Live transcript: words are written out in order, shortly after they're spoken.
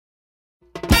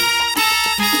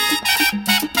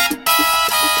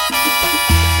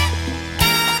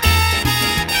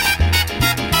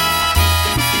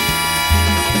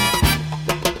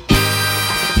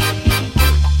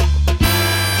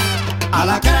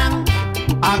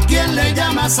¿A quién le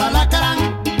llamas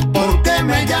alacrán? ¿Por qué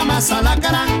me llamas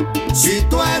alacrán? Si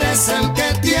tú eres el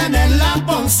que tiene la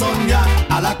ponzoña.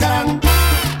 Alacrán,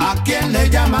 ¿a quién le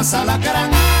llamas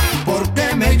alacrán? ¿Por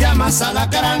qué me llamas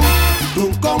alacrán?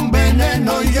 Tú con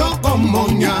veneno y yo con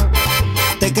moña.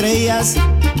 Te creías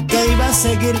que iba a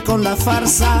seguir con la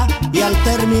farsa y al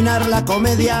terminar la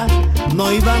comedia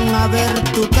no iban a ver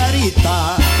tu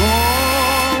carita.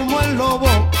 Como el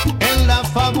lobo en la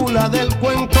fábula del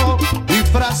cuento,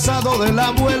 disfrazado de la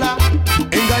abuela,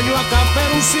 engañó a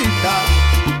Caperucita.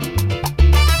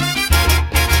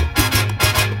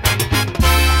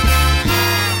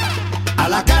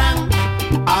 Alacrán,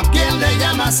 ¿a quién le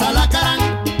llamas alacrán?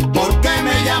 ¿Por qué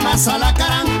me llamas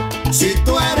alacrán? Si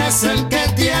tú eres el que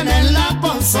tiene la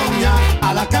ponzoña.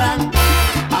 Alacrán,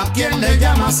 ¿a quién le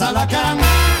llamas alacrán?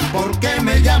 ¿Por qué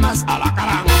me llamas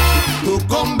alacrán? Tú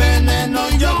con veneno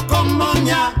y yo con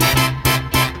moña.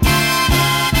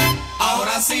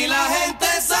 Ahora sí la gente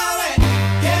sabe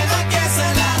quién aquí es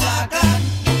el alacrán.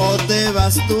 O te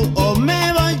vas tú o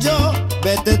me voy yo,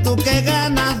 vete tú que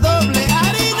ganas doble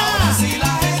harina. Ahora sí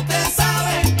la gente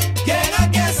sabe quién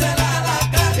aquí es el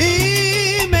alacrán.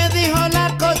 Y me dijo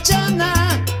la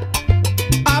cochona,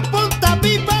 apunta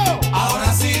pipo.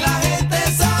 Ahora sí la gente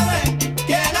sabe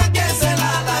quién aquí es el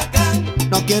alacrán.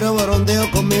 No quiero